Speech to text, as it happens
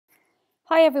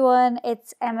Hi everyone,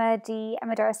 it's Emma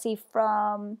Darcy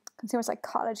from Consumer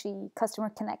Psychology Customer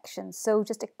Connections. So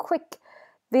just a quick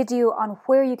video on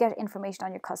where you get information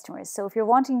on your customers. So if you're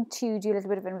wanting to do a little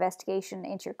bit of investigation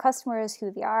into your customers, who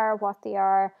they are, what they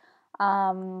are,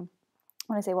 when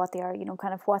I say what they are,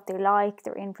 kind of what they like,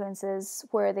 their influences,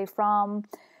 where they're from.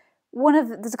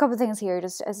 There's a couple of things here,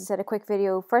 just as I said, a quick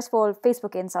video. First of all,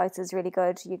 Facebook Insights is really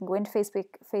good. You can go into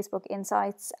Facebook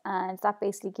Insights, and that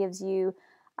basically gives you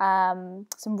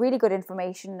some really good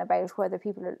information about whether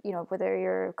people are, whether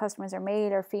your customers are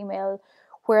male or female,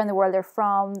 where in the world they're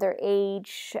from, their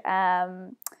age.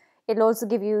 It'll also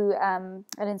give you an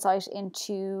insight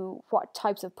into what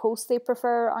types of posts they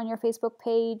prefer on your Facebook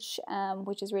page,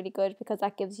 which is really good because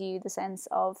that gives you the sense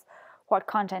of what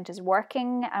content is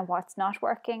working and what's not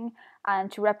working,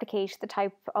 and to replicate the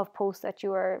type of posts that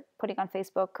you are putting on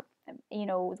Facebook,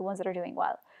 the ones that are doing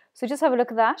well. So just have a look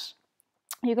at that.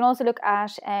 You can also look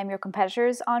at your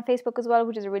competitors on Facebook as well,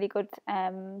 which is a really good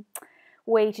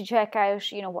way to check out,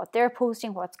 what they're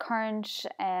posting, what's current,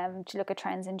 to look at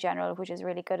trends in general, which is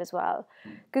really good as well.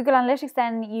 Google Analytics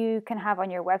then you can have on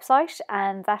your website,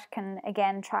 and that can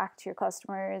again track your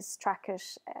customers, track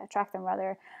them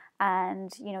rather,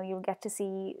 and you'll get to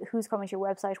see who's coming to your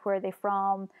website, where are they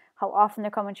from, how often they're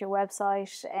coming to your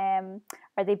website,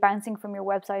 are they bouncing from your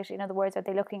website? In other words, are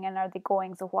they looking and are they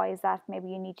going? So why is that? Maybe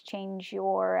you need to change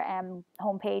your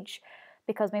homepage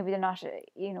because maybe they're not,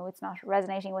 it's not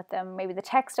resonating with them. Maybe the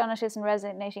text on it isn't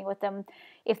resonating with them.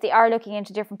 If they are looking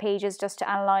into different pages, just to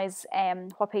analyze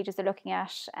what pages they're looking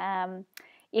at.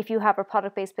 If you have a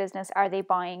product-based business, are they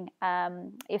buying?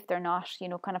 If they're not,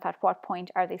 kind of at what point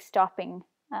are they stopping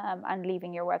and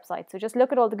leaving your website? So just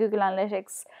look at all the Google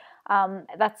Analytics.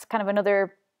 That's kind of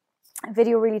another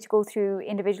video really to go through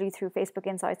individually through Facebook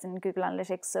Insights and Google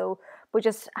Analytics. But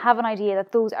just have an idea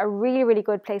that those are really, really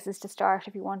good places to start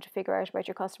if you want to figure out about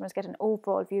your customers, get an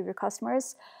overall view of your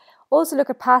customers. Also look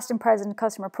at past and present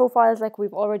customer profiles like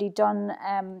we've already done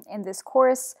in this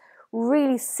course.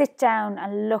 Really sit down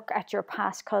and look at your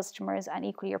past customers and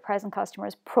equally your present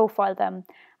customers, profile them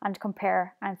and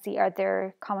compare and see are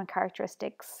there common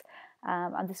characteristics.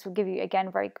 And this will give you,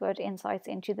 again, very good insights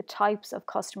into the types of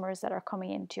customers that are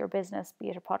coming into your business, be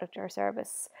it a product or a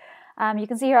service. You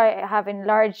can see here I have in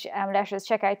large letters,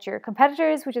 check out your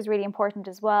competitors, which is really important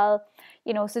as well.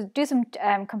 So do some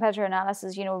competitor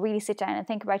analysis, really sit down and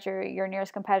think about your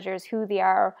nearest competitors, who they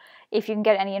are. If you can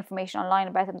get any information online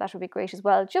about them, that would be great as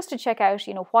well, just to check out,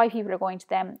 why people are going to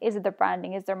them. Is it their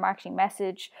branding? Is it their marketing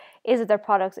message? Is it their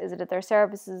products? Is it their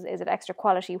services? Is it extra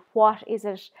quality? What is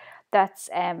it that's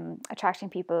attracting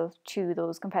people to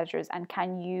those competitors? And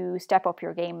can you step up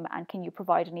your game and can you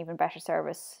provide an even better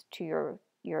service to your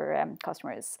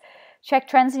customers? Check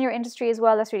trends in your industry as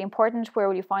well. That's really important. Where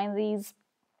will you find these?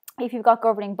 If you've got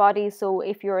governing bodies, so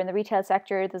if you're in the retail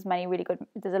sector, there's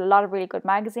a lot of really good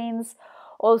magazines.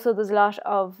 Also, there's a lot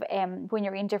of when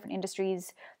you're in different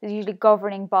industries, there's usually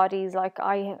governing bodies. Like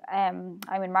I'm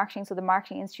in marketing, so the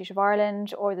Marketing Institute of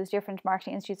Ireland, or there's different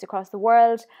marketing institutes across the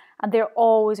world, and they're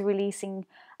always releasing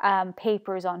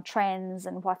papers on trends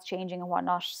and what's changing and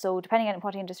whatnot. So depending on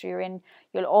what industry you're in,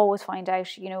 you'll always find out.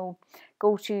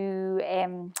 Go to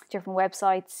different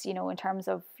websites. In terms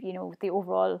of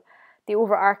the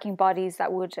overarching bodies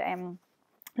that would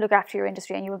look after your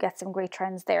industry, and you will get some great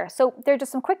trends there. So they're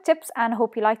just some quick tips and I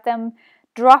hope you like them.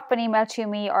 Drop an email to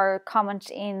me or comment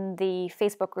in the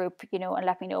Facebook group, and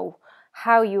let me know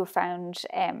how you found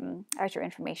out your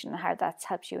information and how that's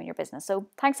helped you in your business. So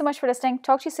thanks so much for listening.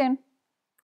 Talk to you soon.